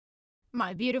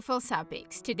My beautiful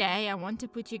Sapics, today I want to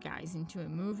put you guys into a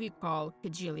movie called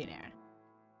Kajillionaire.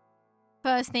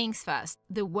 First things first,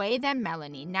 the way that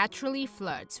Melanie naturally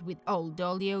flirts with Old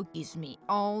Dolio gives me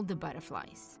all the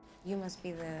butterflies. You must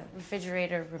be the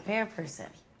refrigerator repair person.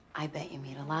 I bet you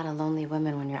meet a lot of lonely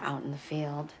women when you're out in the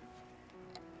field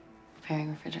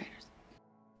repairing refrigerators.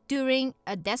 During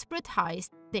a desperate heist,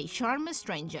 they charm a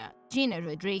stranger, Gina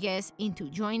Rodriguez, into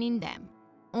joining them,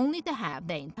 only to have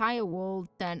the entire world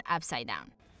turned upside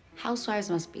down. Housewives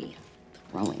must be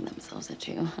throwing themselves at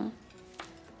you, huh?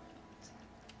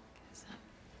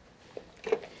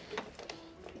 You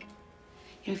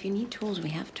know, if you need tools, we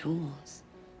have tools.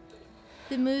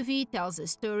 The movie tells the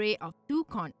story of two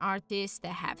con artists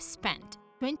that have spent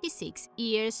 26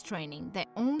 years training their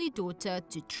only daughter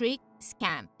to trick,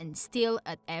 scam, and steal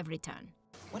at every turn.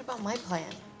 What about my plan?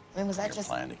 I mean, was that Your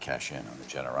plan to cash in on the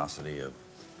generosity of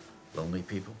lonely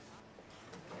people?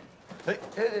 Hey.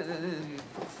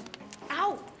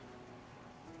 Ow!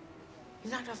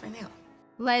 You knocked off my nail.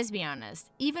 Let's be honest,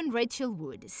 even Rachel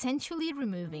Wood sensually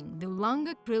removing the long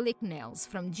acrylic nails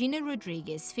from Gina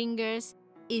Rodriguez's fingers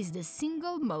is the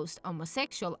single most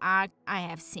homosexual act I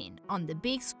have seen on the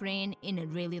big screen in a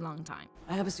really long time.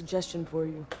 I have a suggestion for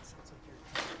you.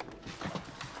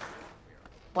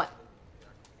 What?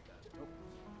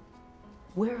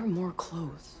 Wear more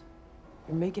clothes.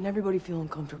 You're making everybody feel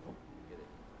uncomfortable.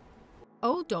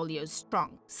 Old Dolio's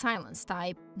strong, silence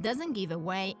type doesn't give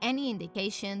away any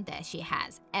indication that she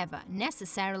has ever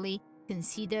necessarily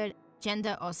considered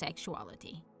gender or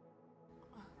sexuality.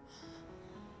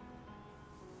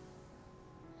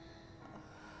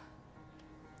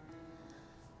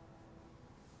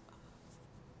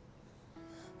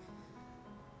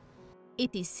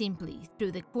 It is simply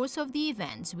through the course of the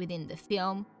events within the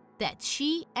film that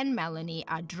she and Melanie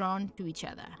are drawn to each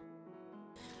other.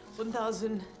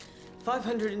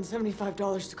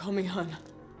 $1,575 to call me hun.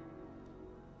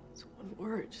 It's one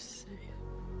word, just say it.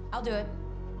 I'll do it.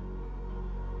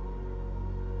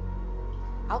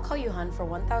 I'll call you hun for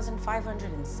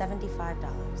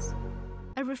 $1,575.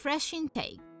 A refreshing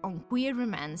take on queer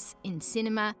romance in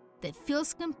cinema that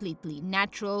feels completely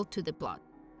natural to the plot.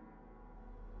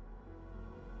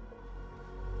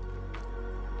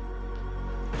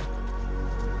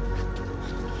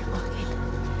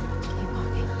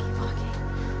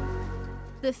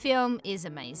 The film is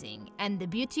amazing, and the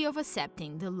beauty of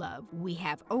accepting the love we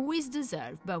have always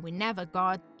deserved but we never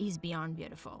got is beyond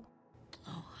beautiful.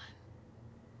 Oh.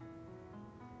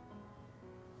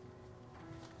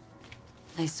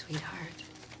 My sweetheart.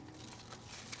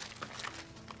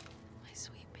 My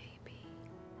sweet baby.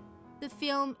 The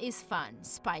film is fun,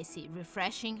 spicy,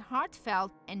 refreshing,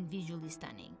 heartfelt, and visually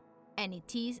stunning. And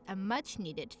it is a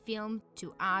much-needed film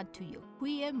to add to your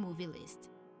queer movie list.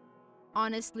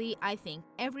 Honestly, I think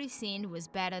every scene was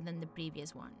better than the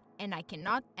previous one, and I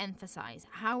cannot emphasize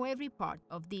how every part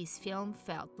of this film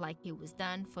felt like it was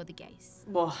done for the gays.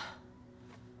 Well,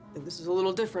 I think this is a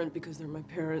little different because they're my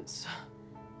parents.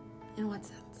 In what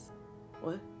sense?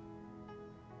 What?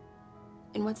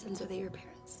 In what sense are they your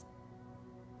parents?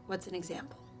 What's an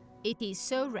example? It is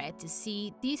so rare to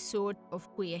see this sort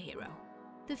of queer hero.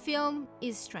 The film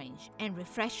is strange and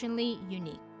refreshingly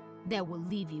unique that will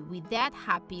leave you with that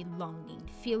happy, longing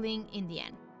feeling in the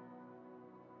end.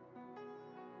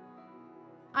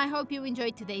 I hope you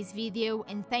enjoyed today's video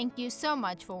and thank you so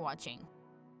much for watching.